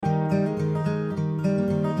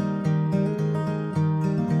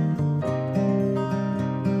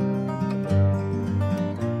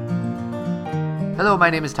Hello,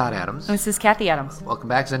 my name is Todd Adams. This is Kathy Adams. Welcome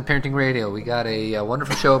back to Zen Parenting Radio. We got a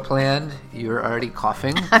wonderful show planned. You're already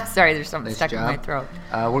coughing. I'm sorry, there's something Nice stuck job. in my throat.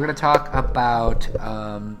 We're going to talk about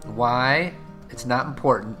why it's not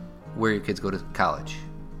important where your kids go to college.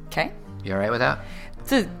 Okay. You all right with that?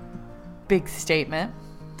 It's a big statement.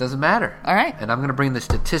 Doesn't matter. All right. And I'm going to bring the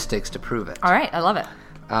statistics to prove it. All right, I love it.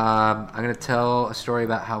 I'm going to tell a story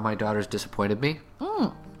about how my daughters disappointed me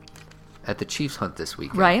at the Chiefs hunt this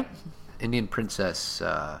weekend. Right. Indian Princess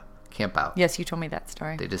camp out. Yes, you told me that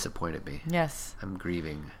story. They disappointed me. Yes. I'm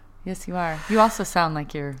grieving. Yes, you are. You also sound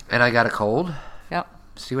like you're... And I got a cold. Yep.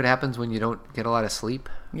 See what happens when you don't get a lot of sleep?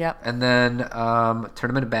 Yep. And then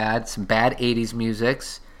Tournament of Bad, some bad 80s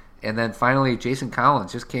musics. And then finally, Jason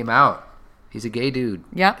Collins just came out. He's a gay dude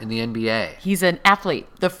Yep. in the NBA. He's an athlete.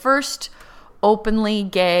 The first openly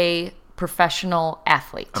gay professional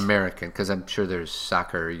athlete. American, because I'm sure there's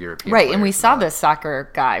soccer European Right, and we players saw now. this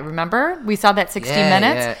soccer guy, remember? We saw that 60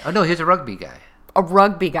 Minutes. Yeah. Oh, no, he's a rugby guy. A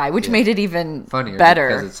rugby guy, which made it even Funnier better.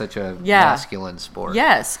 because it's such a masculine sport.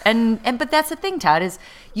 Yes, and but that's the thing, Todd, is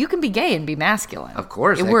you can be gay and be masculine. Of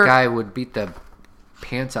course, that We're- guy would beat the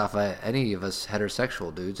pants off of any of us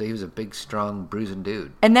heterosexual dudes. He was a big, strong, bruising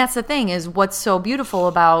dude. And that's the thing, is what's so beautiful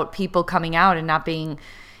about people coming out and not being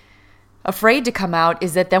afraid to come out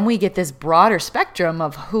is that then we get this broader spectrum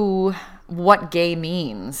of what gay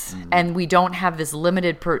means. And we don't have this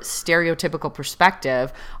limited stereotypical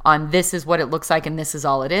perspective on this is what it looks like and this is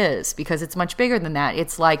all it is, because it's much bigger than that.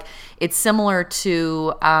 It's like, it's similar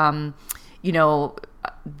to,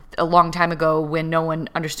 a long time ago when no one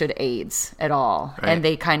understood AIDS at all. Right. And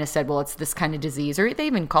they kind of said, well, it's this kind of disease, or they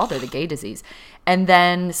even called it the gay disease. And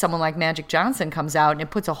then someone like Magic Johnson comes out and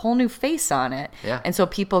it puts a whole new face on it. Yeah. And so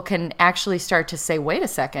people can actually start to say, wait a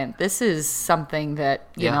second, this is something that,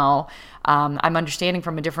 I'm understanding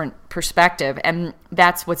from a different perspective. And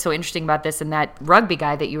that's what's so interesting about this. And that rugby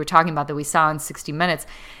guy that you were talking about that we saw in 60 Minutes,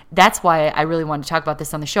 that's why I really wanted to talk about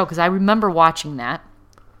this on the show, because I remember watching that.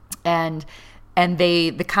 And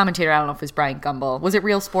the commentator, I don't know if it was Brian Gumbel. Was it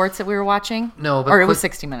Real Sports that we were watching? No, but or it was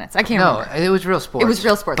 60 Minutes. I can't remember. No, it was Real Sports. It was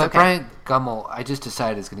Real Sports, But okay. Brian Gummel, I just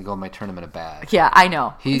decided is going to go in my Tournament of Bad. Yeah, I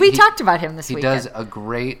know. We talked about him this weekend. weekend. He does a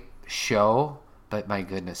great show, but my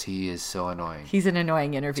goodness, he is so annoying. He's an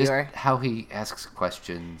annoying interviewer. Just how he asks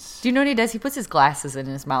questions. Do you know what he does? He puts his glasses in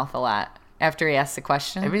his mouth a lot after he asks the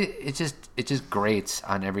question. It just grates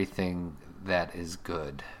on everything that is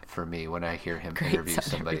good for me when I hear him interview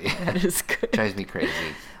somebody. That is good. Drives me crazy.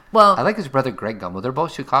 Well, I like his brother Greg Gumbel. They're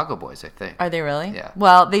both Chicago boys, I think. Are they really? Yeah.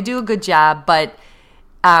 Well, they do a good job, but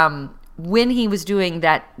when he was doing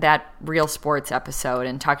that Real Sports episode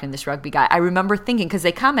and talking to this rugby guy, I remember thinking, because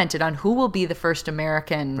they commented on who will be the first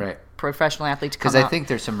American professional athlete to come out. Because I think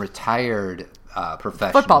there's some retired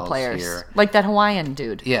professionals football players here. like that Hawaiian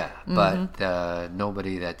dude. Yeah, but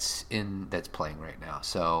nobody that's playing right now.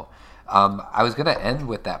 So I was going to end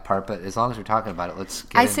with that part, but as long as we're talking about it, let's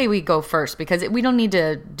get I say we go first, because we don't need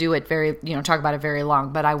to do it talk about it very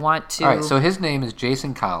long, but I want to. All right, so his name is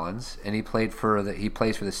Jason Collins, and he plays for the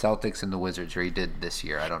Celtics and the Wizards, or he did this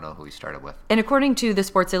year. I don't know who he started with. And according to the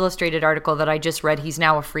Sports Illustrated article that I just read, he's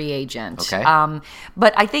now a free agent. Okay.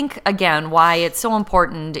 But I think, again, why it's so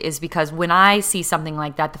important is because when I see something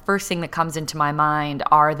like that, the first thing that comes into my mind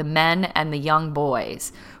are the men and the young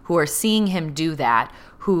boys who are seeing him do that,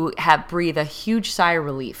 who have breathed a huge sigh of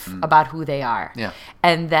relief about who they are. Yeah.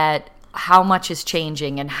 And that how much is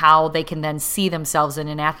changing and how they can then see themselves in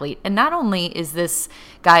an athlete. And not only is this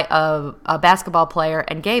guy a basketball player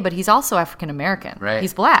and gay, but he's also African American. Right.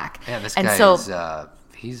 He's black. Yeah, this and guy so, is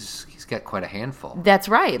he's got quite a handful. That's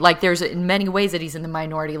right. Like, there's in many ways that he's in the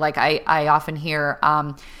minority. Like, I often hear,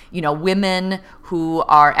 women who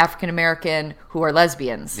are African American who are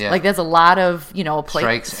lesbians. Yeah. Like, there's a lot of,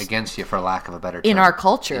 strikes against you, for lack of a better term. in our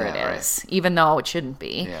culture. Yeah, it is, even though it shouldn't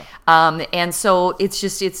be. Yeah. And so it's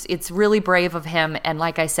just it's really brave of him. And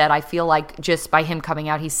like I said, I feel like just by him coming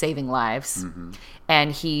out, he's saving lives. Mm-hmm.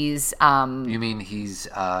 And he's You mean he's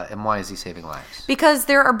and why is he saving lives? because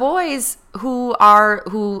there are boys who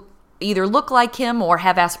either look like him or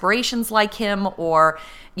have aspirations like him, or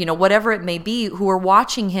whatever it may be, who are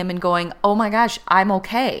watching him and going, oh my gosh, I'm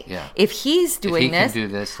okay. Yeah. If he's doing if he this, can do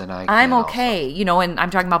this, then I'm okay. And I'm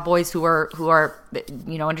talking about boys who are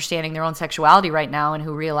understanding their own sexuality right now and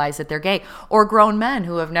who realize that they're gay, or grown men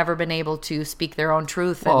who have never been able to speak their own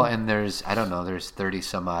truth. Well, and there's 30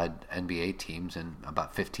 some odd NBA teams and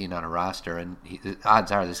about 15 on a roster, and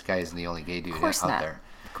odds are this guy isn't the only gay dude out there.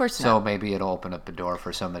 Of Of course So not. maybe it'll open up the door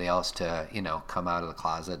for somebody else to, come out of the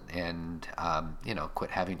closet and, quit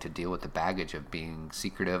having to deal with the baggage of being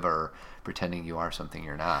secretive or pretending you are something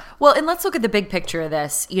you're not. Well, and let's look at the big picture of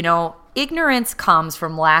this. Ignorance comes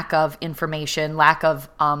from lack of information, lack of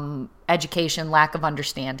education, lack of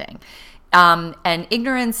understanding. And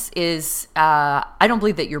ignorance is, I don't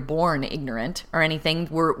believe that you're born ignorant or anything.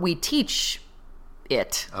 We teach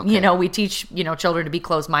it. Okay. We teach, children to be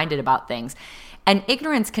closed-minded about things. And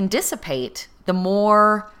ignorance can dissipate the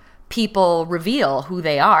more people reveal who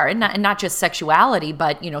they are, and not just sexuality,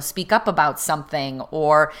 but speak up about something,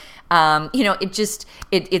 or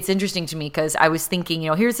it's interesting to me because I was thinking,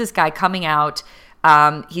 here's this guy coming out.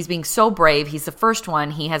 He's being so brave. He's the first one.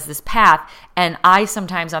 He has this path, and I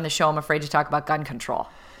sometimes on the show I'm afraid to talk about gun control.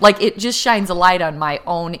 Like, it just shines a light on my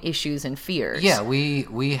own issues and fears. Yeah,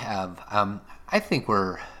 we have. I think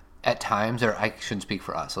we're at times, or I shouldn't speak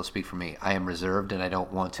for us. I'll speak for me. I am reserved, and I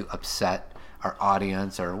don't want to upset our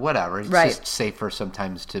audience or whatever. It's just safer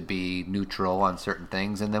sometimes to be neutral on certain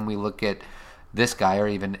things. And then we look at this guy, or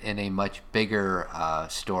even in a much bigger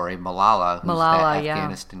story, Malala, who's that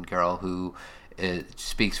Afghanistan girl who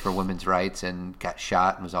speaks for women's rights and got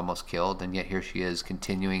shot and was almost killed. And yet here she is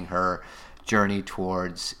continuing her journey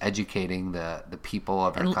towards educating the people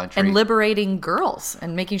of her country. And liberating girls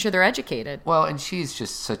and making sure they're educated. Well, and she's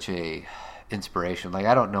just such a inspiration. Like,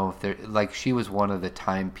 I don't know if she was one of the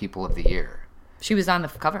Time People of the Year. She was on the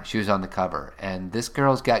cover. She was on the cover. And this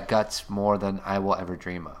girl's got guts more than I will ever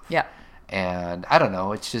dream of. Yeah. And I don't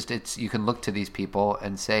know. You can look to these people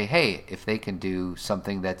and say, hey, if they can do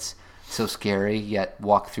something that's so scary yet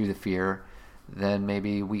walk through the fear, then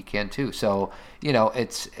maybe we can too. So,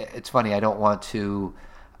 it's funny. I don't want to,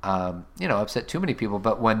 upset too many people.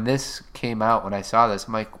 But when this came out, when I saw this,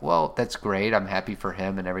 I'm like, well, that's great. I'm happy for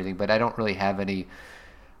him and everything. But I don't really have any.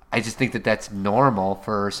 I just think that that's normal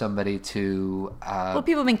for somebody to.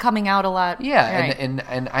 People have been coming out a lot. Yeah, right.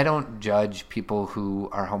 and I don't judge people who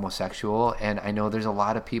are homosexual, and I know there's a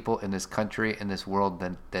lot of people in this country, in this world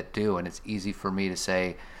that do, and it's easy for me to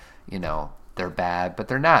say, they're bad, but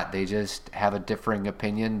they're not. They just have a differing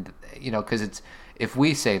opinion, because if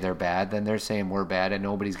we say they're bad, then they're saying we're bad, and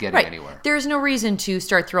nobody's getting anywhere. There's no reason to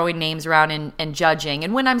start throwing names around and judging.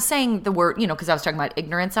 And when I'm saying the word, because I was talking about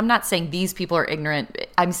ignorance, I'm not saying these people are ignorant.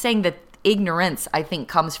 I'm saying that ignorance, I think,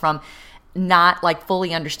 comes from not like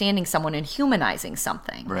fully understanding someone and humanizing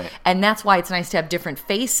something. Right. And that's why it's nice to have different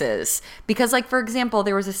faces. Because, like, for example,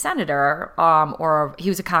 there was a senator, or he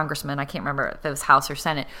was a congressman, I can't remember if it was House or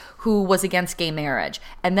Senate, who was against gay marriage.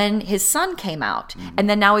 And then his son came out. Mm-hmm. And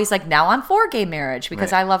then now he's like, now I'm for gay marriage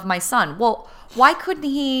because I love my son. Well, why couldn't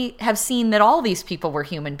he have seen that all these people were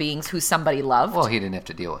human beings who somebody loved? Well, he didn't have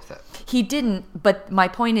to deal with it. He didn't. But my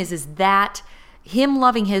point is that him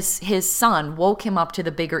loving his son woke him up to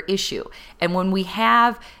the bigger issue. And when we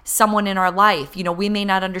have someone in our life, we may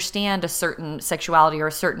not understand a certain sexuality or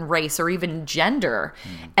a certain race or even gender.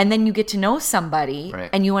 And then you get to know somebody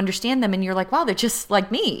and you understand them and you're like, wow, they're just like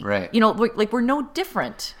me. Right. We're no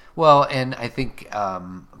different. Well, and I think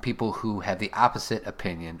people who have the opposite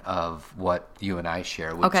opinion of what you and I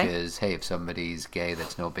share, which is, hey, if somebody's gay,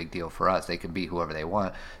 that's no big deal for us. They can be whoever they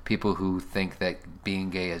want. People who think that being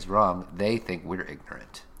gay is wrong, they think we're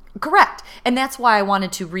ignorant. Correct. And that's why I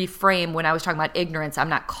wanted to reframe when I was talking about ignorance. I'm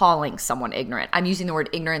not calling someone ignorant. I'm using the word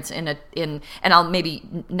ignorance and I'll maybe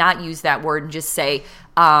not use that word and just say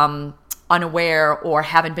unaware or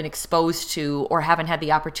haven't been exposed to or haven't had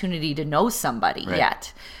the opportunity to know somebody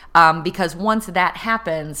yet. Because once that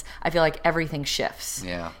happens, I feel like everything shifts.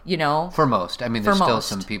 Yeah. For most. I mean, there's still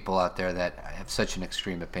some people out there that have such an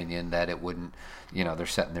extreme opinion that it wouldn't, they're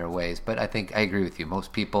set in their ways. But I think I agree with you.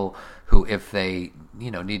 Most people who, if they,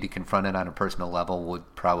 need to confront it on a personal level,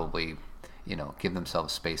 would probably, give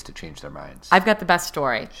themselves space to change their minds. I've got the best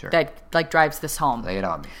story that drives this home. Lay it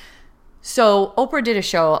on me. So Oprah did a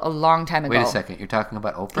show a long time ago. Wait a second. You're talking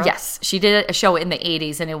about Oprah? Yes. She did a show in the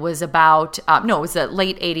 80s, and it was about, it was the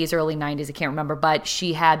late 80s, early 90s. I can't remember. But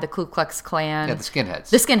she had the Ku Klux Klan. Yeah, the skinheads.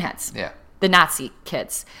 The skinheads. Yeah. The Nazi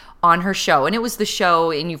kids on her show. And it was the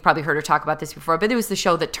show, and you've probably heard her talk about this before, but it was the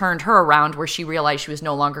show that turned her around where she realized she was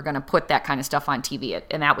no longer going to put that kind of stuff on TV.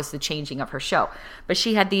 And that was the changing of her show. But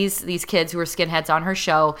she had these kids who were skinheads on her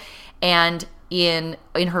show, and in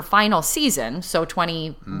her final season, so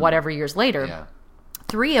 20 whatever years later,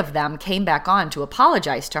 3 of them came back on to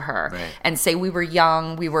apologize to her and say we were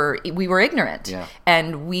young, we were ignorant,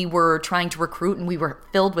 and we were trying to recruit, and we were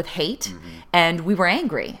filled with hate, and we were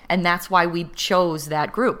angry, and that's why we chose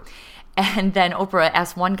that group. And then Oprah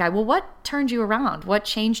asked one guy, well, what turned you around? What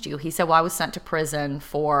changed you? He said, well, I was sent to prison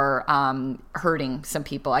for hurting some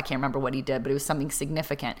people. I can't remember what he did, but it was something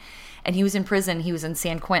significant. And he was in prison. He was in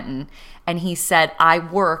San Quentin. And he said, I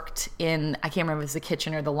worked in, I can't remember if it was the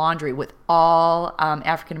kitchen or the laundry, with all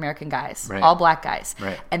African-American guys, all black guys.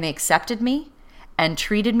 Right. And they accepted me and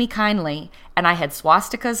treated me kindly. And I had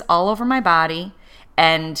swastikas all over my body.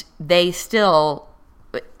 And they still,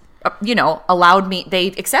 allowed me, they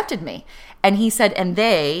accepted me. And he said, and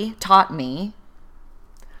they taught me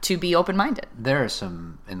to be open-minded. There are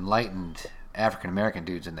some enlightened African-American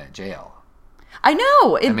dudes in that jail. I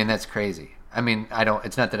know. I mean, that's crazy. I mean,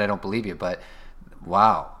 it's not that I don't believe you, but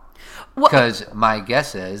wow. Because my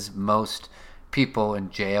guess is most people in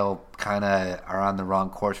jail kind of are on the wrong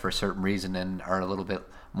course for a certain reason and are a little bit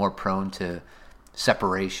more prone to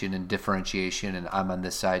separation and differentiation, and I'm on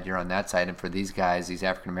this side, you're on that side. And for these guys, these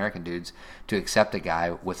African-American dudes, to accept a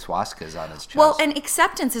guy with swastikas on his chest. Well, and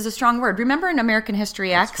acceptance is a strong word. Remember in American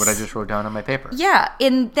History X? That's what I just wrote down on my paper. Yeah,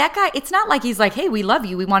 in that guy, it's not like he's like, hey, we love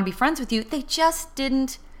you, we want to be friends with you. They just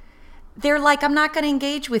didn't. They're like, I'm not going to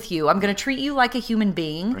engage with you. I'm going to treat you like a human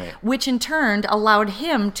being, right. Which in turn allowed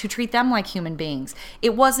him to treat them like human beings.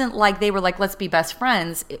 It wasn't like they were like, let's be best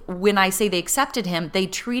friends. When I say they accepted him, they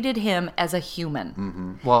treated him as a human.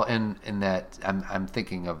 Mm-hmm. Well, in that, I'm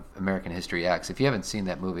thinking of American History X. If you haven't seen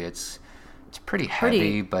that movie, it's pretty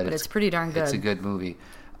heavy, but it's pretty darn good. It's a good movie.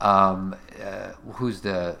 Who's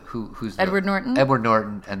Edward Norton? Edward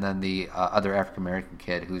Norton, and then the other African American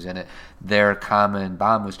kid who's in it. Their common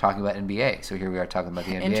bond was talking about NBA. So here we are talking about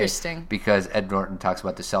the NBA. Interesting. Because Ed Norton talks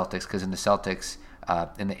about the Celtics. Because in the Celtics,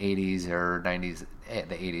 in the 80s or 90s,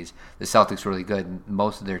 the 80s, the Celtics were really good. And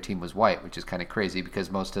most of their team was white, which is kind of crazy because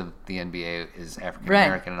most of the NBA is African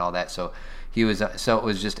American, right. And all that. So he was. So it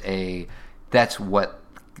was just that's what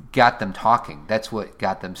got them talking. That's what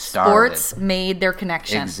got them started. Sports made their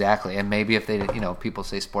connection. Exactly. And maybe if they, people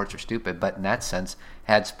say sports are stupid, but in that sense,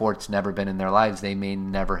 had sports never been in their lives, they may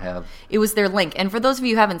never have. It was their link. And for those of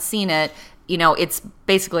you who haven't seen it, it's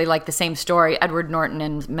basically like the same story. Edward Norton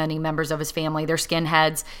and many members of his family, they're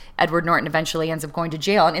skinheads. Edward Norton eventually ends up going to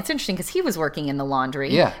jail. And it's interesting because he was working in the laundry.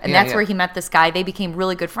 Yeah. And that's where he met this guy. They became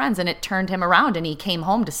really good friends, and it turned him around, and he came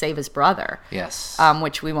home to save his brother. Yes.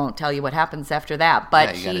 Which we won't tell you what happens after that.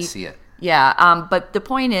 But you got to see it. Yeah. But the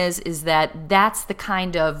point is that that's the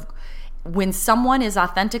kind of, when someone is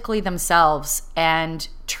authentically themselves and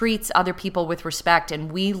treats other people with respect,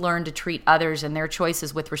 and we learn to treat others and their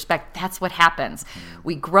choices with respect, that's what happens. Mm-hmm.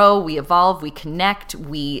 We grow, we evolve, we connect,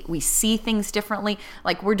 we see things differently.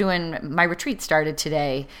 Like my retreat started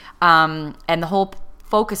today, and the whole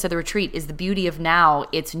focus of the retreat is the beauty of now.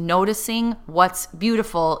 It's noticing what's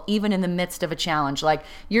beautiful even in the midst of a challenge. Like,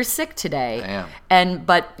 you're sick today. I am.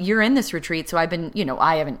 But you're in this retreat, so I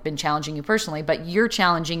haven't been challenging you personally, but you're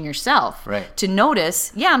challenging yourself. Right. To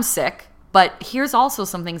notice, yeah, I'm sick, but here's also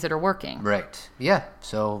some things that are working. Right. Yeah.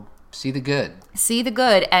 So see the good. See the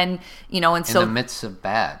good. And, in the midst of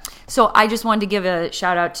bad. So I just wanted to give a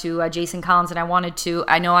shout out to Jason Collins, and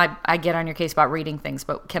I know I get on your case about reading things,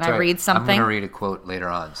 but can I read something? I'm going to read a quote later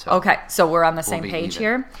on. So okay. So we're on the same page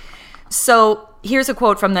here. So here's a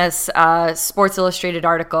quote from this Sports Illustrated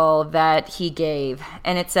article that he gave.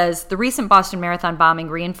 And it says, "The recent Boston Marathon bombing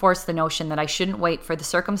reinforced the notion that I shouldn't wait for the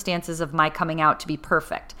circumstances of my coming out to be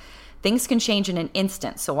perfect. Things can change in an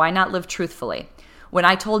instant, so why not live truthfully? When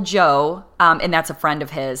I told Joe, and that's a friend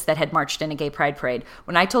of his that had marched in a gay pride parade,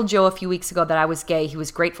 when I told Joe a few weeks ago that I was gay, he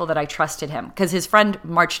was grateful that I trusted him." Because his friend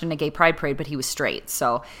marched in a gay pride parade, but he was straight.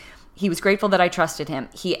 So he was grateful that I trusted him.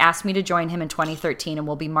 He asked me to join him in 2013, and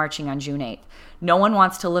we'll be marching on June 8th. No one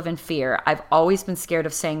wants to live in fear. I've always been scared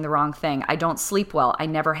of saying the wrong thing. I don't sleep well. I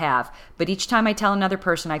never have. But each time I tell another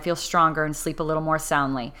person, I feel stronger and sleep a little more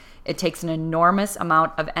soundly. It takes an enormous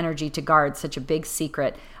amount of energy to guard such a big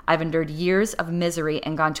secret. I've endured years of misery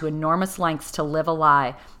and gone to enormous lengths to live a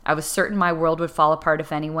lie. I was certain my world would fall apart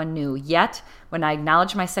if anyone knew. Yet, when I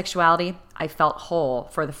acknowledged my sexuality, I felt whole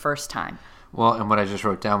for the first time. Well, and what I just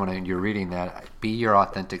wrote down when you're reading that, be your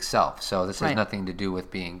authentic self. So this has nothing to do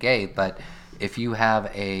with being gay, but if you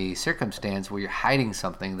have a circumstance where you're hiding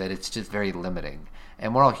something, that it's just very limiting.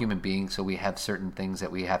 And we're all human beings, so we have certain things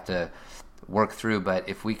that we have to work through. But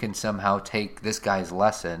if we can somehow take this guy's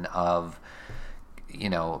lesson of,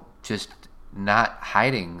 just not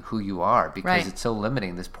hiding who you are, because it's so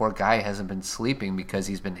limiting. This poor guy hasn't been sleeping because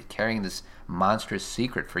he's been carrying this monstrous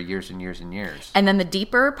secret for years and years and years. And then the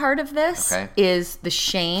deeper part of this is the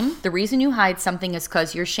shame. The reason you hide something is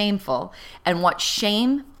because you're shameful. And what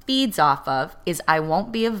shame feeds off of is I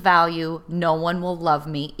won't be of value. No one will love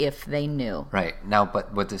me if they knew. Right. Now,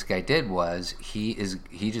 but what this guy did was he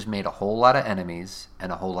just made a whole lot of enemies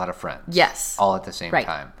and a whole lot of friends. Yes. All at the same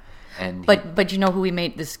time. And but you know who he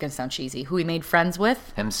made, this is going to sound cheesy, who he made friends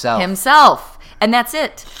with? Himself. And that's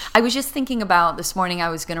it. I was just thinking about this morning, I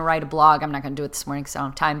was going to write a blog. I'm not going to do it this morning because I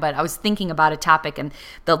don't have time, but I was thinking about a topic, and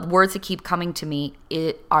the words that keep coming to me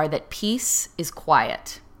are that peace is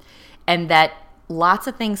quiet, and that lots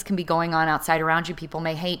of things can be going on outside around you. People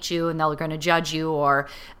may hate you and they're going to judge you, or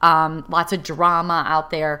lots of drama out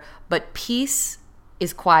there, but peace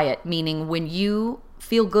is quiet, meaning when you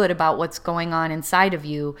feel good about what's going on inside of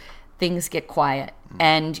you, things get quiet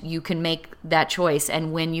and you can make that choice.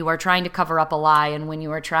 And when you are trying to cover up a lie, and when you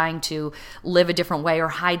are trying to live a different way or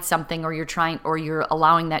hide something, or you're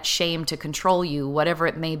allowing that shame to control you, whatever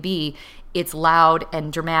it may be, it's loud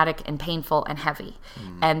and dramatic and painful and heavy.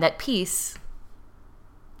 And that peace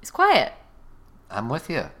is quiet. I'm with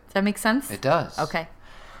you. Does that make sense? It does. Okay.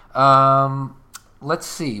 Let's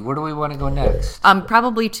see. Where do we want to go next?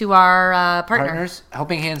 Probably to our partners.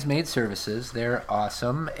 Helping Hands Maid Services. They're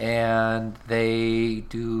awesome, and they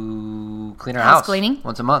do clean our house cleaning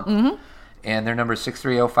once a month. Mm-hmm. And their number is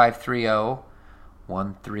 630-530-1324.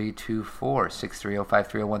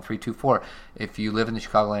 630-530-1324. If you live in the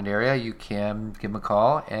Chicagoland area, you can give them a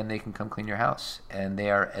call, and they can come clean your house. And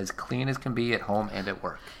they are as clean as can be at home and at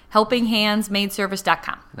work.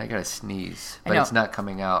 HelpingHandsMaidService.com. And I got to sneeze, but it's not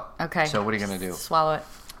coming out. Okay. So what are you going to do? Swallow it.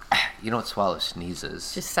 You don't swallow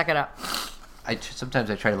sneezes. Just suck it up.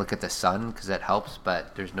 Sometimes I try to look at the sun because that helps,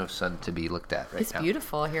 but there's no sun to be looked at right now. It's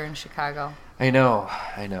beautiful here in Chicago. I know.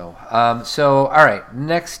 So, all right.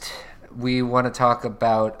 Next, we want to talk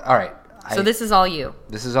about... All right. So this is all you.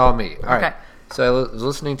 This is all me. All right. So I was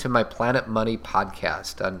listening to my Planet Money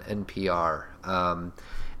podcast on NPR,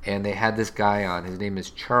 and they had this guy on. His name is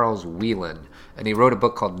Charles Whelan, and he wrote a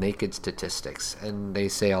book called Naked Statistics. And they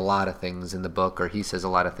say a lot of things in the book, or he says a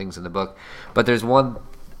lot of things in the book. But there's one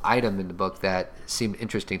item in the book that seemed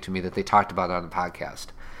interesting to me that they talked about on the podcast.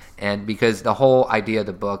 And because the whole idea of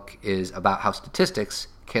the book is about how statistics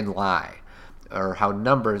can lie, or how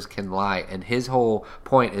numbers can lie. And his whole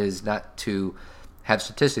point is not to have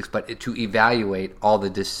statistics, but to evaluate all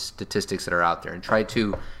the statistics that are out there and try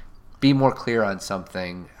to be more clear on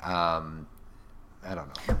something. I don't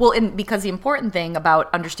know. Well, because the important thing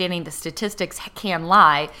about understanding the statistics can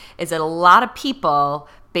lie is that a lot of people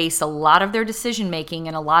base a lot of their decision making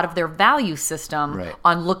and a lot of their value system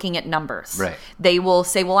on looking at numbers. Right. They will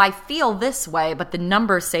say, well, I feel this way, but the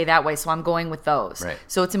numbers say that way, so I'm going with those. Right.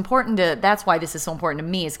 So it's important that's why this is so important to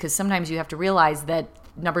me, is because sometimes you have to realize that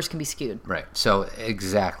numbers can be skewed. Right. So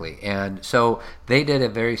exactly. And so they did a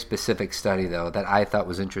very specific study, though, that I thought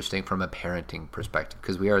was interesting from a parenting perspective,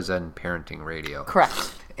 because we are Zen Parenting Radio.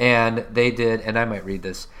 Correct. And they did, and I might read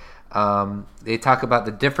this, they talk about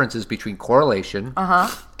the differences between correlation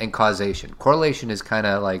and causation. Correlation is kind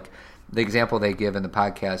of like, the example they give in the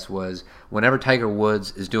podcast was whenever Tiger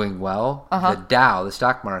Woods is doing well, the Dow, the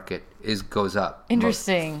stock market, goes up.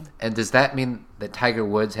 Interesting. And does that mean that Tiger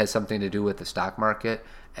Woods has something to do with the stock market?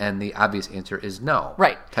 And the obvious answer is no.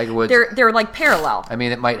 Right. Tiger Woods. They're like parallel. I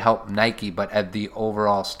mean, it might help Nike, but at the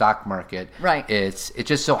overall stock market, it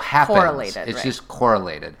just so happens. Correlated. It's just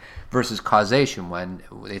correlated. Versus causation, when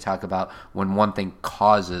they talk about when one thing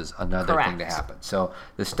causes another thing to happen. So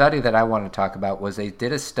the study that I want to talk about was they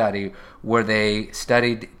did a study where they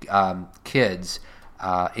studied kids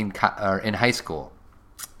in high school,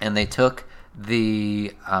 and they took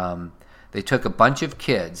a bunch of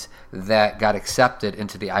kids that got accepted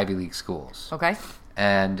into the Ivy League schools. Okay.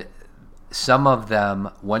 And some of them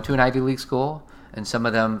went to an Ivy League school, and some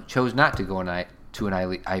of them chose not to go to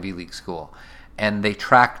an Ivy League school. And they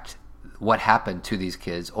tracked what happened to these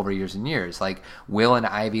kids over years and years. Like, will an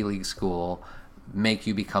Ivy League school make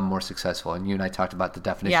you become more successful? And you and I talked about the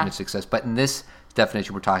definition of success. But in this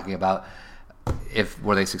definition, we're talking about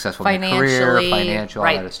were they successful in their career, financial,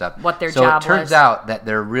 all that other stuff. What their job was. So it turns out that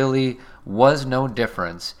there really was no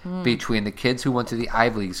difference between the kids who went to the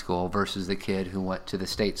Ivy League school versus the kid who went to the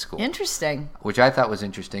state school. Interesting. Which I thought was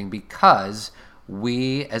interesting because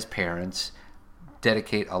we as parents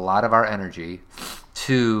dedicate a lot of our energy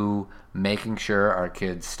to making sure our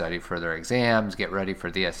kids study for their exams, get ready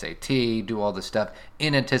for the SAT, do all this stuff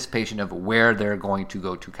in anticipation of where they're going to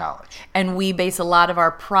go to college. And we base a lot of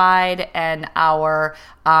our pride and our,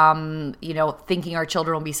 thinking our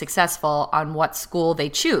children will be successful on what school they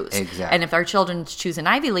choose. Exactly. And if our children choose an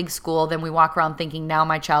Ivy League school, then we walk around thinking, now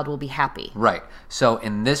my child will be happy. Right. So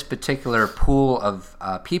in this particular pool of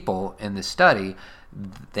people in this study,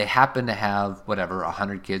 they happen to have,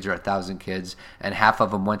 100 kids or 1,000 kids, and half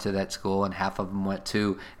of them went to that school and half of them went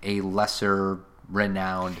to a lesser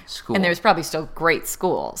renowned school. And there's probably still great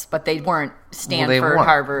schools, but they weren't Stanford,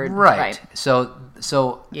 Harvard. Right.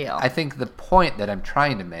 So Yale. I think the point that I'm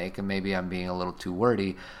trying to make, and maybe I'm being a little too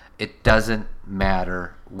wordy, it doesn't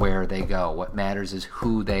matter where they go. What matters is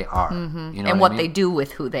who they are. Mm-hmm. You know and what they do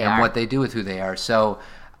with who they are. And what they do with who they are. So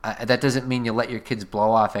that doesn't mean you let your kids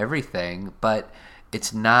blow off everything, but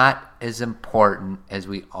it's not as important as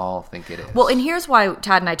we all think it is. Well, and here's why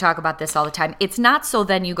Todd and I talk about this all the time. It's not so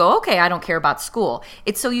then you go, okay, I don't care about school.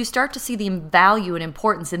 It's so you start to see the value and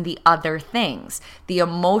importance in the other things, the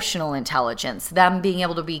emotional intelligence, them being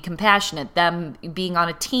able to be compassionate, them being on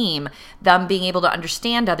a team, them being able to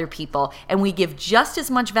understand other people. And we give just as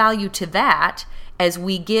much value to that as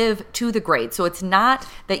we give to the grades. So it's not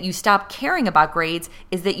that you stop caring about grades,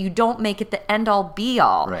 is that you don't make it the end-all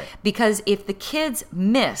be-all. Right. Because if the kids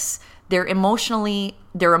miss their emotional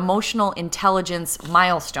intelligence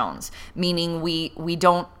milestones, meaning we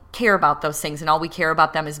don't care about those things and all we care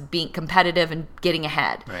about them is being competitive and getting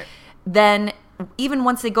ahead, right, then even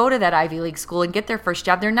once they go to that Ivy League school and get their first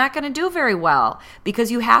job, they're not going to do very well, because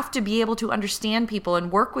you have to be able to understand people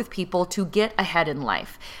and work with people to get ahead in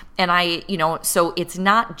life. And so it's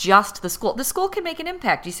not just the school. The school can make an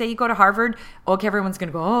impact. You say you go to Harvard, okay, everyone's going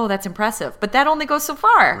to go, oh, that's impressive. But that only goes so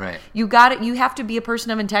far. Right. You have to be a person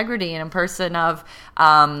of integrity and a person of,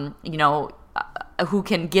 who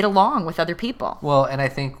can get along with other people. Well, and I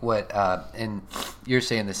think and you're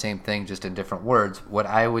saying the same thing, just in different words. What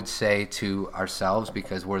I would say to ourselves,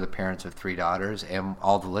 because we're the parents of 3 daughters, and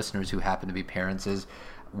all the listeners who happen to be parents, is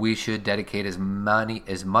we should dedicate as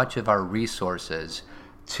much of our resources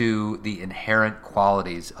to the inherent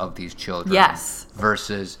qualities of these children. Yes.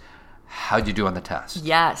 Versus how'd you do on the test?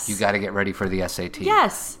 Yes. You got to get ready for the SAT.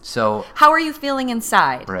 Yes. So how are you feeling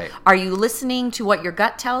inside? Right. Are you listening to what your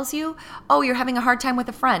gut tells you? Oh, you're having a hard time with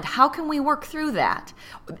a friend. How can we work through that?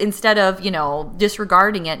 Instead of,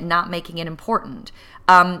 disregarding it and not making it important.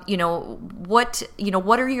 What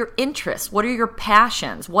are your interests? What are your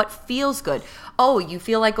passions? What feels good? Oh, you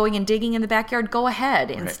feel like going and digging in the backyard? Go ahead.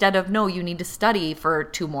 Right. Instead of, no, you need to study for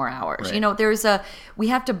 2 more hours. Right. We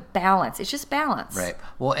have to balance. It's just balance. Right.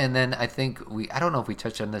 Well, and then I think I don't know if we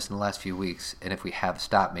touched on this in the last few weeks, and if we have,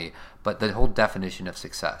 stop me, but the whole definition of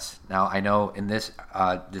success. Now, I know in this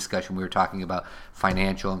discussion we were talking about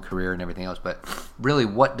financial and career and everything else, but really,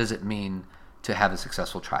 what does it mean to have a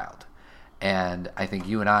successful child? And I think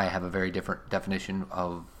you and I have a very different definition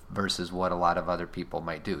of versus what a lot of other people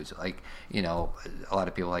might do. So a lot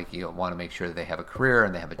of people want to make sure that they have a career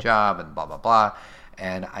and they have a job and blah, blah, blah.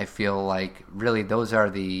 And I feel like really those are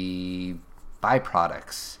the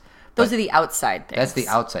byproducts. Those are the outside things. That's the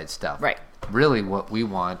outside stuff. Right. Really what we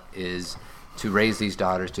want is to raise these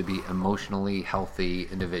daughters to be emotionally healthy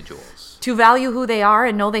individuals. To value who they are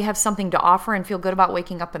and know they have something to offer and feel good about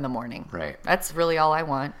waking up in the morning. Right. That's really all I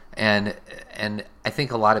want. And I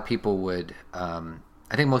think a lot of people would,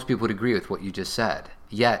 I think most people would agree with what you just said.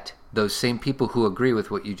 Yet, those same people who agree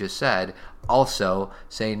with what you just said also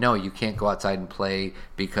say, no, you can't go outside and play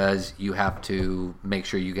because you have to make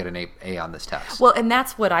sure you get an A on this test. Well, and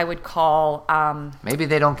that's what I would call... maybe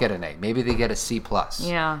they don't get an A. Maybe they get a C+.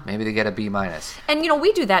 Yeah. Maybe they get a B-. And,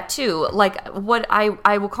 we do that too. Like, what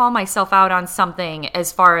I will call myself out on something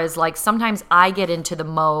as far as, sometimes I get into the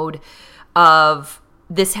mode of...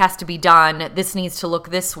 this has to be done, this needs to look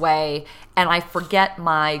this way, and I forget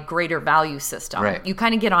my greater value system. Right. You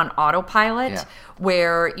kind of get on autopilot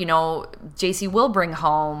where, JC will bring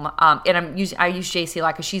home, and I use JC a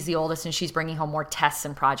lot because she's the oldest and she's bringing home more tests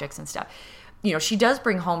and projects and stuff. She does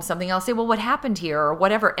bring home something, I'll say, well, what happened here or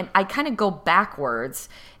whatever, and I kind of go backwards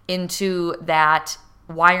into that,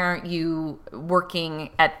 why aren't you working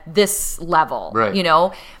at this level, right.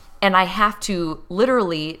 And I have to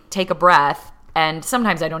literally take a breath. And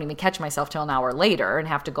sometimes I don't even catch myself till an hour later and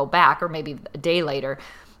have to go back, or maybe a day later.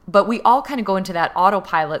 But we all kind of go into that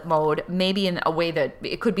autopilot mode, maybe in a way that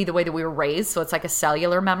it could be the way that we were raised. So it's like a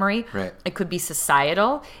cellular memory. Right. It could be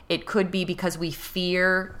societal. It could be because we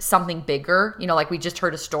fear something bigger. Like we just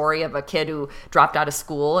heard a story of a kid who dropped out of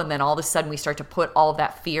school, and then all of a sudden we start to put all of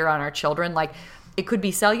that fear on our children. Like it could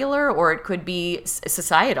be cellular or it could be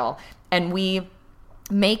societal. And we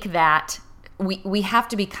make that... We have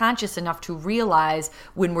to be conscious enough to realize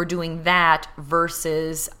when we're doing that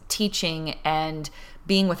versus teaching and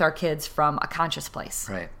being with our kids from a conscious place.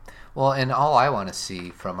 Right. Well, and all I want to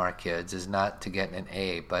see from our kids is not to get an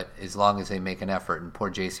A, but as long as they make an effort. And poor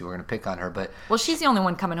JC, we're going to pick on her, but well, she's the only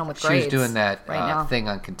one coming home with grades. She was doing that right thing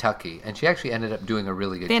on Kentucky, and she actually ended up doing a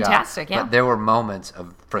really good Fantastic, job. yeah. But there were moments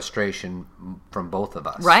of frustration from both of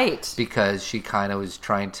us, right? Because she kind of was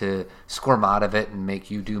trying to squirm out of it and make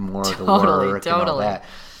you do more of the work and all that.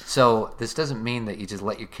 So this doesn't mean that you just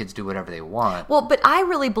let your kids do whatever they want. Well, but I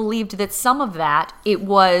really believed that some of that, it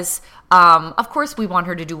was, of course, we want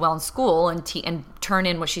her to do well in school and turn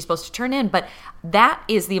in what she's supposed to turn in, but that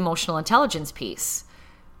is the emotional intelligence piece.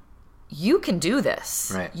 You can do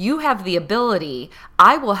this. Right. You have the ability.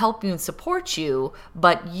 I will help you and support you,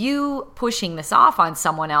 but you pushing this off on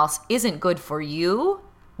someone else isn't good for you.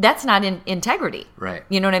 That's not in integrity. Right.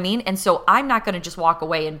 You know what I mean? And so I'm not going to just walk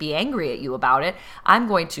away and be angry at you about it. I'm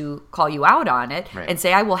going to call you out on it and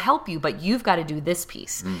say, I will help you, but you've got to do this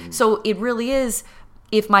piece. Mm-hmm. So it really is,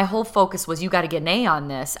 if my whole focus was you got to get an A on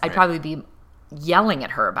this, I'd probably be yelling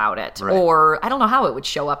at her about it, or I don't know how it would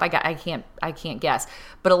show up. I can't guess.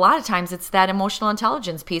 But a lot of times it's that emotional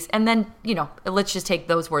intelligence piece, and then let's just take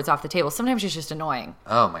those words off the table. Sometimes it's just annoying.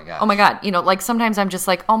 Oh my god. Like sometimes I'm just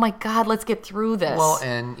like, oh my god, let's get through this. Well,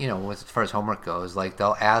 and as far as homework goes, like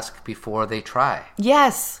they'll ask before they try.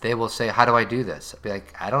 Yes. They will say, "How do I do this?" I'll be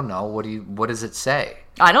like, "I don't know. What does it say?"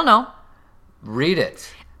 I don't know. Read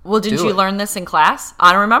it. Well, didn't you learn this in class?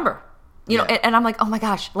 I don't remember. And I'm like, oh my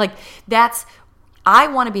gosh, like that's. I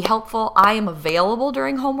want to be helpful. I am available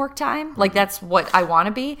during homework time. Like that's what I want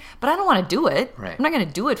to be, but I don't want to do it. Right. I'm not going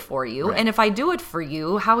to do it for you. Right. And if I do it for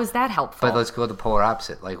you, how is that helpful? But let's go the polar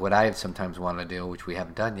opposite. Like what I sometimes want to do, which we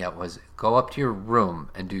haven't done yet, was go up to your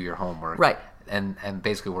room and do your homework. Right. And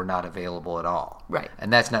basically we're not available at all. Right.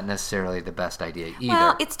 And that's not necessarily the best idea either.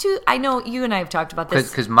 Well, it's too. I know you and I have talked about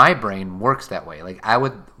this. Because my brain works that way. Like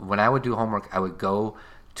when I would do homework, I would go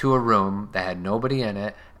to a room that had nobody in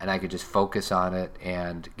it, and I could just focus on it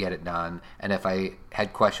and get it done. And if I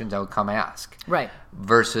had questions, I would come ask. Right.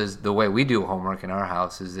 Versus the way we do homework in our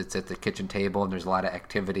house is it's at the kitchen table, and there's a lot of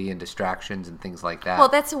activity and distractions and things like that. Well,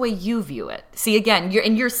 that's the way you view it. See, again,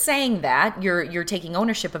 you're saying that you're taking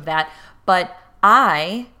ownership of that, but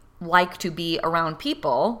I like to be around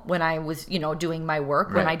people when I was, doing my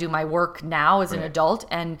work, when I do my work now as an adult,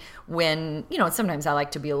 and when, sometimes I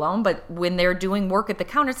like to be alone, but when they're doing work at the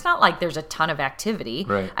counter, it's not like there's a ton of activity.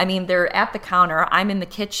 Right. I mean, they're at the counter, I'm in the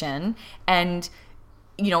kitchen, and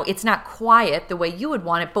it's not quiet the way you would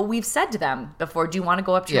want it, but we've said to them before, do you want to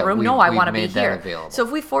go up to your room? No, I want to be here. So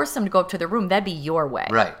if we force them to go up to the room, that'd be your way.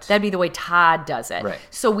 Right. That'd be the way Todd does it. Right.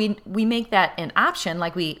 So we make that an option,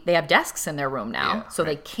 like they have desks in their room now,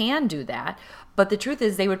 they can do that. But the truth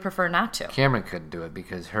is they would prefer not to. Cameron couldn't do it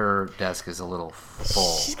because her desk is a little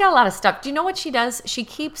full. She's got a lot of stuff. Do you know what she does? She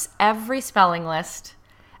keeps every spelling list.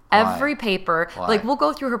 Every paper. Why? Like, we'll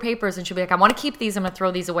go through her papers, and she'll be like, I want to keep these. I'm going to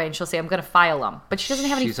throw these away. And she'll say, I'm going to file them. But she doesn't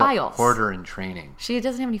have any files. She's a hoarder in training. She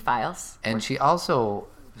doesn't have any files. And she also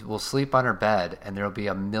will sleep on her bed, and there'll be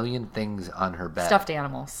a million things on her bed. Stuffed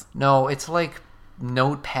animals. No, it's like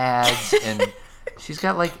notepads, and she's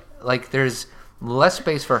got like there's less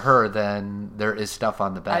space for her than there is stuff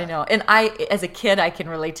on the bed. I know. And as a kid, I can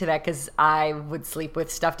relate to that because I would sleep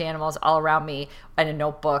with stuffed animals all around me in a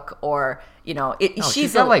notebook or,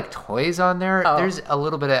 she's got like toys on there. Oh. There's a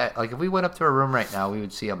little bit of, like if we went up to her room right now, we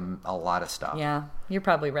would see a lot of stuff. Yeah, you're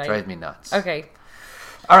probably right. Drives me nuts. Okay.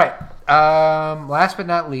 All right. Last but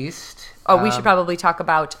not least. We should probably talk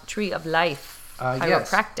about Tree of Life.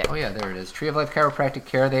 Chiropractic. Yes. Oh, yeah, there it is. Tree of Life Chiropractic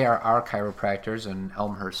Care. They are our chiropractors and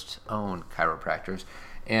Elmhurst's own chiropractors.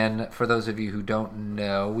 And for those of you who don't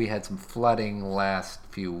know, we had some flooding last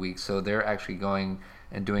few weeks, so they're actually going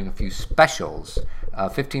and doing a few specials.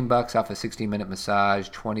 $15 off a 60-minute massage,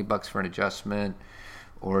 $20 for an adjustment,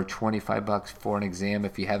 or $25 for an exam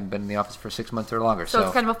if you haven't been in the office for 6 months or longer. So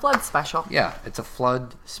it's kind of a flood special. Yeah, it's a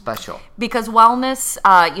flood special. Because wellness,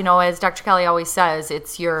 as Dr. Kelly always says,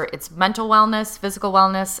 it's mental wellness, physical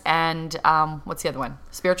wellness, and what's the other one?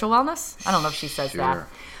 Spiritual wellness? I don't know if she says that.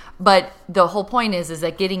 But the whole point is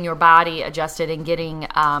that getting your body adjusted and getting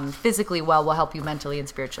physically well will help you mentally and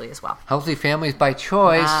spiritually as well. Healthy families by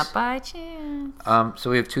choice. Not by chance.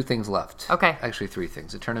 So we have 2 things left. Okay. Actually, 3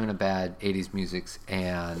 things. A Tournament of Bad, 80s musics,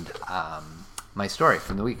 and my story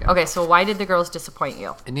from the weekend. Okay, so why did the girls disappoint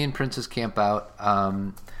you? Indian Princess Camp Out.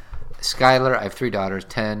 Skylar, I have 3 daughters,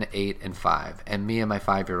 10, 8, and 5. And me and my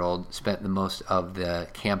 5-year-old spent the most of the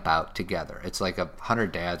camp out together. It's like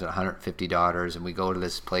 100 dads and 150 daughters, and we go to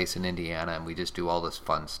this place in Indiana, and we just do all this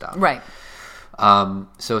fun stuff. Right.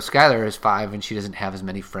 So Skylar is 5, and she doesn't have as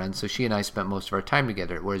many friends, so she and I spent most of our time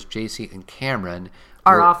together, whereas JC and Cameron,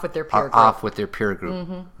 are off with their peer group. Off with their peer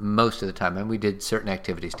group most of the time. And we did certain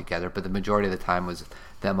activities together, but the majority of the time was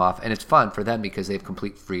them off. And it's fun for them because they have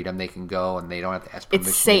complete freedom. They can go and they don't have to ask permission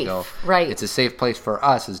it's safe, to go. Right. It's a safe place for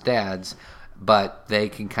us as dads, but they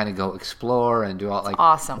can kind of go explore and do all like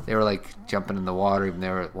awesome. They were like jumping in the water even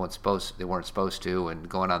they weren't supposed to, and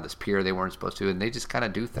going on this pier they weren't supposed to, and they just kind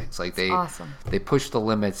of do things like they push the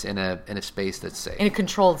limits in a space that's safe, in a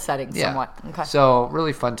controlled setting somewhat. Okay. So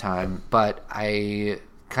really fun time, but I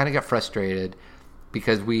kind of got frustrated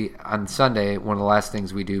because on Sunday, one of the last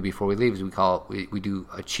things we do before we leave is we do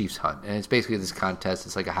a Chiefs hunt, and it's basically this contest.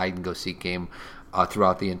 It's like a hide and go seek game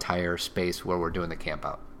throughout the entire space where we're doing the camp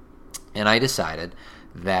out. And I decided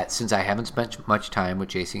that since I haven't spent much time with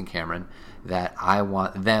JC and Cameron, that I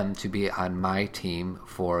want them to be on my team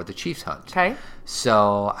for the Chiefs hunt. Okay.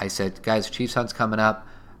 So I said, guys, Chiefs hunt's coming up.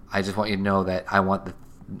 I just want you to know that I want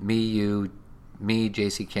me,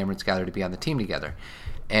 JC, Cameron, Skylar to be on the team together.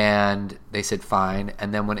 And they said fine.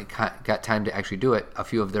 And then when it got time to actually do it, a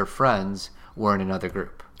few of their friends were in another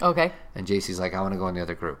group. Okay. And JC's like, I want to go in the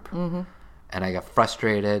other group. Mm-hmm. And I got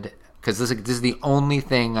frustrated because this is the only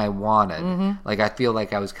thing I wanted. Mm-hmm. Like, I feel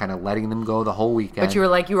like I was kind of letting them go the whole weekend. But you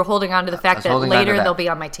were holding on to the fact that later they'll be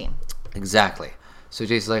on my team. Exactly. So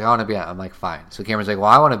Jason's like, I want to be on. I'm like, fine. So Cameron's like, well,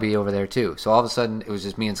 I want to be over there too. So all of a sudden, it was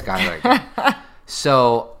just me and Skylar again.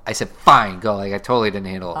 So I said, fine, go. Like, I totally didn't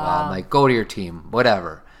handle it well. I'm like, go to your team,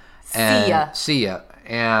 whatever. And see ya.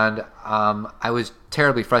 And I was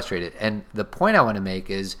terribly frustrated. And the point I want to make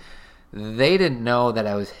is they didn't know that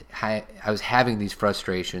I was having these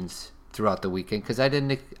frustrations throughout the weekend because I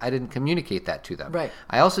didn't communicate that to them. Right.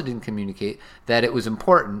 I also didn't communicate that it was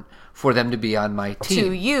important for them to be on my team.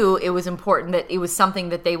 To you, it was important that it was something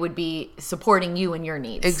that they would be supporting you and your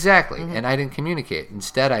needs. Exactly. Mm-hmm. And I didn't communicate.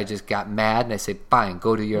 Instead, I just got mad and I said, fine,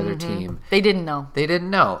 go to your other team. They didn't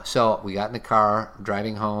know. So we got in the car,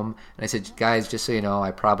 driving home, and I said, guys, just so you know,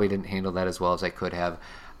 I probably didn't handle that as well as I could have.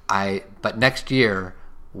 But next year,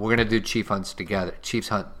 we're going to do Chiefs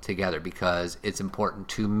hunt together because it's important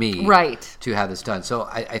to me to have this done. So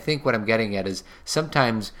I think what I'm getting at is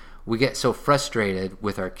sometimes we get so frustrated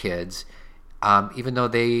with our kids, even though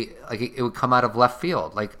it would come out of left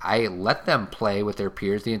field. Like, I let them play with their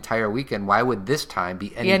peers the entire weekend. Why would this time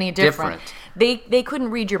be any different? They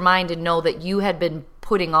couldn't read your mind and know that you had been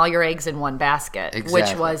putting all your eggs in one basket,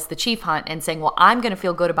 which was the Chief hunt, and saying, well, I'm going to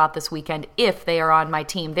feel good about this weekend if they are on my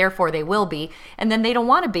team, therefore they will be, and then they don't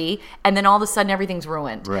want to be, and then all of a sudden everything's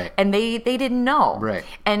ruined. Right. And they didn't know. Right.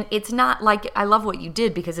 And it's not like, I love what you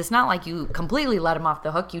did, because it's not like you completely let them off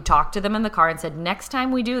the hook. You talked to them in the car and said, next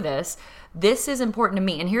time we do this is important to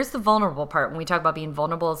me. And here's the vulnerable part when we talk about being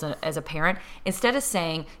vulnerable as a parent. Instead of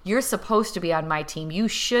saying, you're supposed to be on my team, you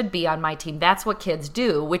should be on my team, that's what kids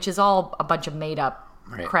do, which is all a bunch of made up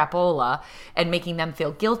crapola, and making them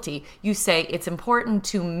feel guilty. You say, it's important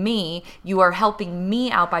to me, you are helping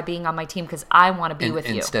me out by being on my team because I want to be with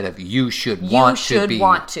you. Instead of you should want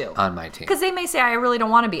to on my team. Because they may say, I really don't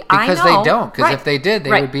want to be. Because I know. They don't. Because if they did, they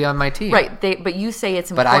would be on my team. Right. But you say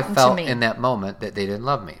it's important to me. But I felt in that moment that they didn't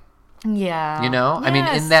love me. Yeah. You know? Yes. I mean,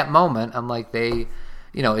 in that moment, I'm like,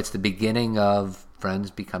 it's the beginning of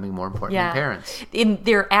friends becoming more important than parents. In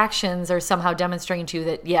their actions are somehow demonstrating to you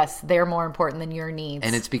that, yes, they're more important than your needs.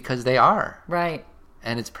 And it's because they are. Right.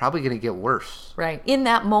 And it's probably going to get worse. Right. In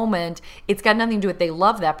that moment, it's got nothing to do with they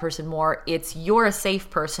love that person more. It's you're a safe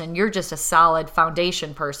person. You're just a solid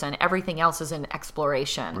foundation person. Everything else is an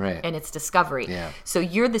exploration. Right. And it's discovery. Yeah. So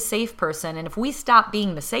you're the safe person. And if we stop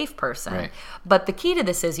being the safe person, but the key to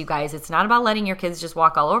this is, you guys, it's not about letting your kids just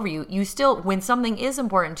walk all over you. You still, when something is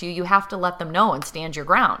important to you, you have to let them know and stand your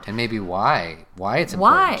ground. And maybe why it's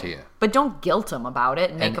important to you. But don't guilt them about it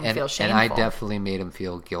and make them feel shameful. And I definitely made them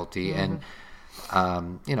feel guilty. And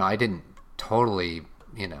I didn't totally,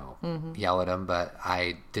 yell at them, but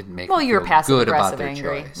I didn't make them feel good about their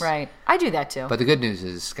choice. Right. I do that too. But the good news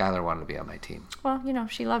is Skylar wanted to be on my team. Well,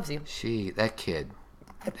 she loves you. That kid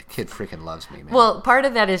freaking loves me, man. Well, part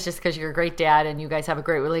of that is just because you're a great dad and you guys have a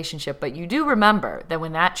great relationship, but you do remember that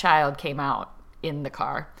when that child came out in the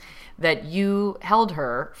car, that you held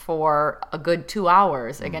her for a good 2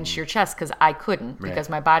 hours against your chest because I couldn't because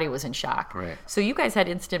my body was in shock. Right. So you guys had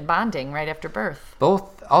instant bonding right after birth.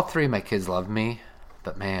 All three of my kids love me,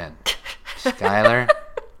 but man, Skylar,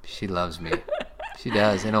 she loves me. She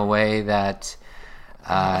does in a way that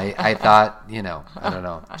I thought, I don't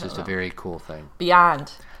know, just a very cool thing.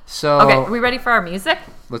 Beyond. So, okay, are we ready for our music?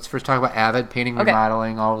 Let's first talk about Avid Painting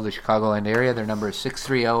Remodeling all over the Chicagoland area. Their number is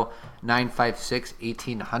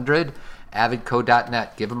 630-956-1800.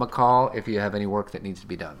 avidco.net. Give them a call if you have any work that needs to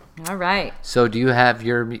be done. All right. So do you have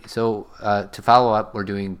to follow up, we're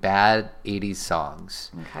doing bad 80s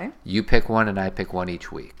songs. Okay. You pick one and I pick one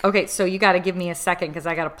each week. Okay, so you got to give me a second because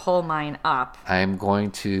I got to pull mine up. I'm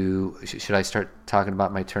going to, should I start talking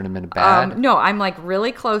about my tournament of bad? No, I'm like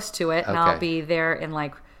really close to it, and Okay. I'll be there in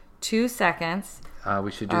like 2 seconds.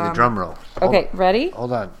 We should do the drum roll. Okay, ready?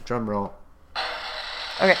 Hold on, drum roll.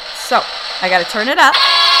 Okay, so I got to turn it up.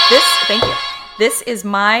 Thank you. This is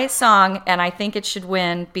my song, and I think it should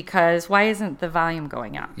win because why isn't the volume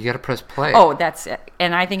going up? You got to press play. Oh, that's it.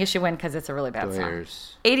 And I think it should win because it's a really bad song.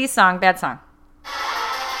 80s song, bad song.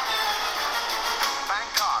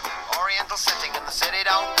 Bangkok, Oriental sitting in the city,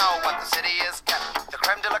 don't know what the city is. The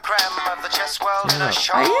creme de la creme of the chess world in a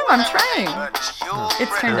show. I'm trying.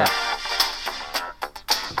 It's turned up.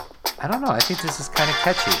 I don't know. I think this is kind of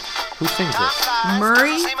catchy. Who sings this?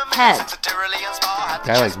 Murray Head.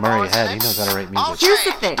 Guy like Murray Head. He knows how to write music. Here's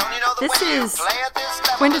the thing. This is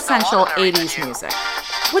quintessential 80s music.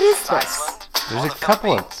 What is this? There's a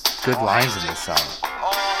couple of good lines in this song.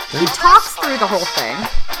 He talks through the whole thing.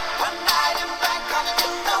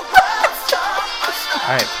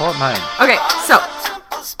 All right, pull up mine. Okay, so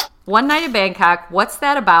One Night in Bangkok, what's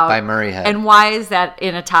that about? By Murray Head. And why is that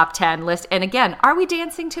in a top 10 list? And again, are we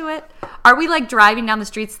dancing to it? Are we like driving down the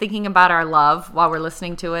streets thinking about our love while we're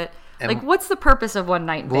listening to it? And like, what's the purpose of One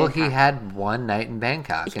Night in Bangkok? Well, he had one night in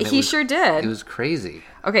Bangkok. And he sure did. It was crazy.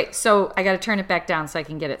 Okay, so I got to turn it back down so I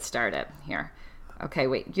can get it started here. Okay,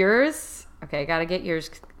 wait, yours? Okay, I got to get yours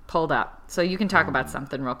pulled up. So you can talk about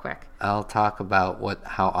something real quick. I'll talk about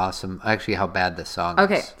how bad this song is.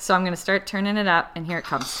 Okay, so I'm going to start turning it up, and here it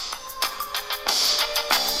comes.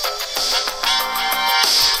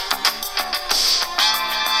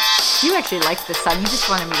 You actually like this song. You just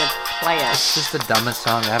wanted me to play it. It's just the dumbest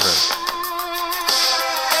song ever.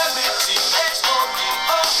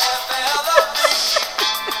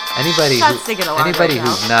 Anybody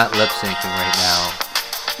who's not lip syncing right now.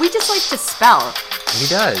 We just like to spell. He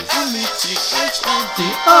does. It's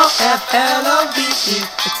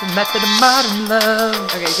a method of modern love.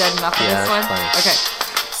 Okay, is that enough of Yeah, this one? funny. Okay.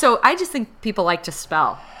 So I just think people like to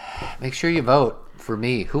spell. Make sure you vote for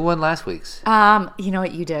me. Who won last week's? You know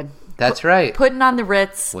what you did? That's right. Putting on the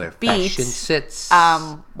Ritz Where beats, fashion sits.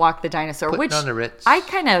 Walk the Dinosaur. Putting Which on the Ritz. I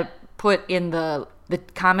kind of put in the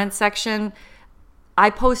comment section. I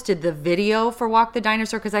posted the video for Walk the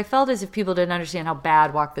Dinosaur because I felt as if people didn't understand how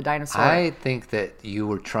bad Walk the Dinosaur. I think that you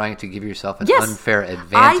were trying to give yourself an Yes. unfair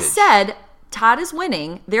advantage. I said Todd is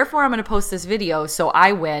winning, therefore I'm going to post this video so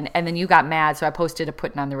I win, and then you got mad, so I posted a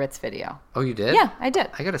Putting on the Ritz video. Oh, you did? Yeah, I did.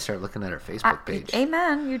 I got to start looking at our Facebook page.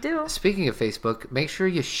 Amen, you do. Speaking of Facebook, make sure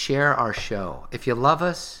you share our show. If you love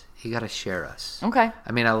us, you got to share us. Okay.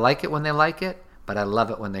 I mean, I like it when they like it, but I love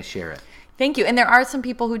it when they share it. Thank you. And there are some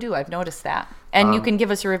people who do. I've noticed that. And you can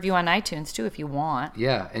give us a review on iTunes, too, if you want.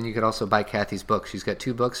 Yeah, and you could also buy Kathy's book. She's got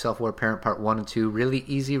 2 books, Self-Aware Parent Part 1 and 2. Really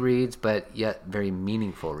easy reads, but yet very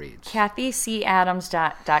meaningful reads.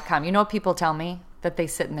 KathyCAdams.com. You know what people tell me? That they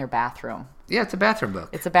sit in their bathroom. Yeah, it's a bathroom book.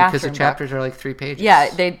 It's a bathroom because the chapters are like 3 pages. Yeah,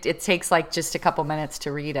 it takes like just a couple minutes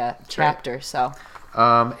to read a chapter. Right. So.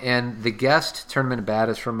 And the guest tournament of bad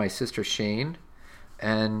is from my sister Shane,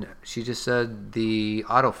 and she just said the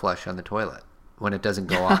auto flush on the toilet when it doesn't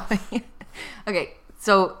go off. Okay,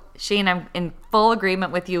 so Shane, I'm in full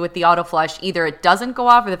agreement with you with the auto flush. Either it doesn't go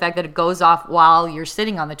off, or the fact that it goes off while you're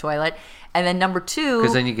sitting on the toilet. And then number 2,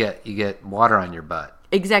 because then you get water on your butt.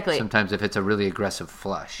 Exactly. Sometimes if it's a really aggressive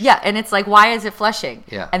flush. Yeah, and it's like, why is it flushing?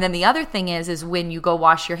 Yeah. And then the other thing is when you go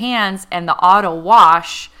wash your hands and the auto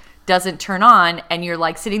wash doesn't turn on, and you're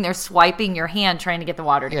like sitting there swiping your hand trying to get the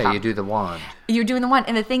water to come. Yeah, you do the wand. You're doing the wand,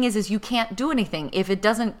 and the thing is you can't do anything if it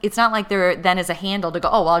doesn't. It's not like there then is a handle to go.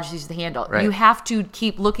 Oh, well, I'll just use the handle. Right. You have to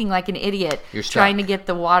keep looking like an idiot, You're stuck. trying to get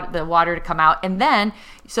the water to come out, and then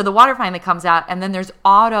so the water finally comes out, and then there's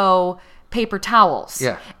auto paper towels.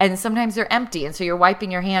 Yeah. And sometimes they're empty, and so you're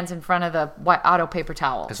wiping your hands in front of the auto paper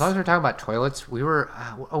towels. As long as we're talking about toilets, we were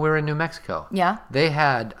in New Mexico. Yeah. They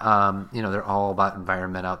had they're all about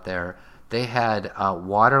environment out there. They had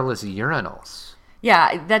waterless urinals.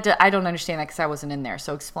 Yeah, I don't understand that because I wasn't in there.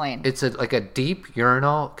 So explain. It's like a deep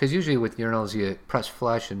urinal, because usually with urinals you press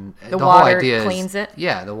flush and the whole water idea cleans it.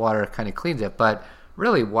 Yeah, the water kind of cleans it. But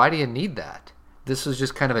really, why do you need that? This was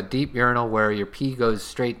just kind of a deep urinal where your pee goes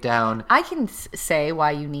straight down. I can say why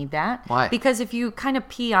you need that. Why? Because if you kind of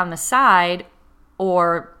pee on the side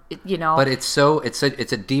or But it's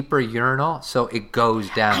a deeper urinal, so it goes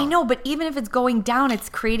down. I know, but even if it's going down, it's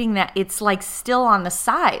creating that. It's like still on the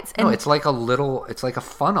sides. And no, it's like a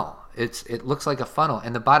funnel. It looks like a funnel,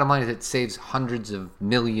 and the bottom line is it saves hundreds of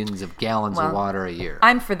millions of gallons of water a year.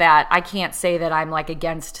 I'm for that. I can't say that I'm like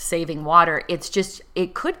against saving water. It's just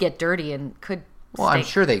it could get dirty and could. Well, I'm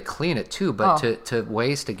sure they clean it too, but to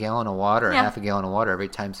waste a gallon of water, or half a gallon of water every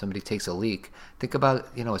time somebody takes a leak. Think about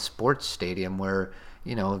a sports stadium where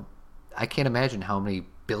I can't imagine how many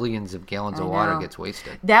billions of gallons of water gets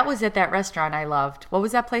wasted. That was at that restaurant I loved. What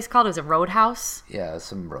was that place called? It was a Roadhouse. Yeah,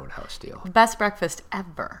 some Roadhouse deal. Best breakfast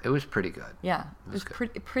ever. It was pretty good. Yeah, it was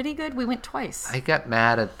pretty good. We went twice. I got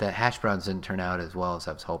mad at the hash browns didn't turn out as well as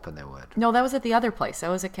I was hoping they would. No, that was at the other place. That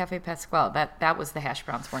was at Cafe Pasquale. That was the hash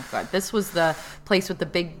browns weren't good. This was the place with the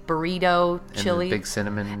big burrito, chili, and the big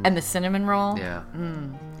cinnamon, and the cinnamon roll. Yeah.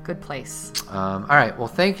 Good place. All right. Well,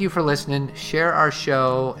 thank you for listening. Share our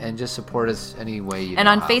show and just support us any way you And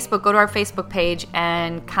know on how. Facebook, go to our Facebook page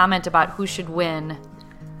and comment about who should win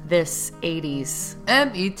this 80s.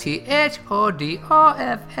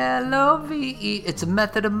 METHODOFLOVE. It's a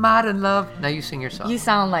method of modern love. Now you sing your song. You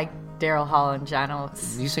sound like Daryl Hall and John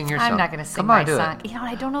Oates. You sing your song. I'm not going to sing Come my on, do song. It.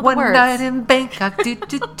 I don't know the One words. night in Bangkok. Do,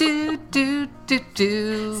 do, do, do, do,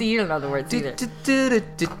 do. See, you don't know the words either. Do, do, do,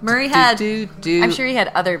 do, Murray do, had, do, do. I'm sure he had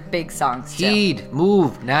other big songs too. Heed,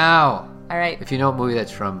 move, now. All right. If you know what movie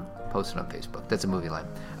that's from, post it on Facebook. That's a movie line.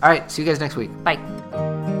 All right, see you guys next week. Bye.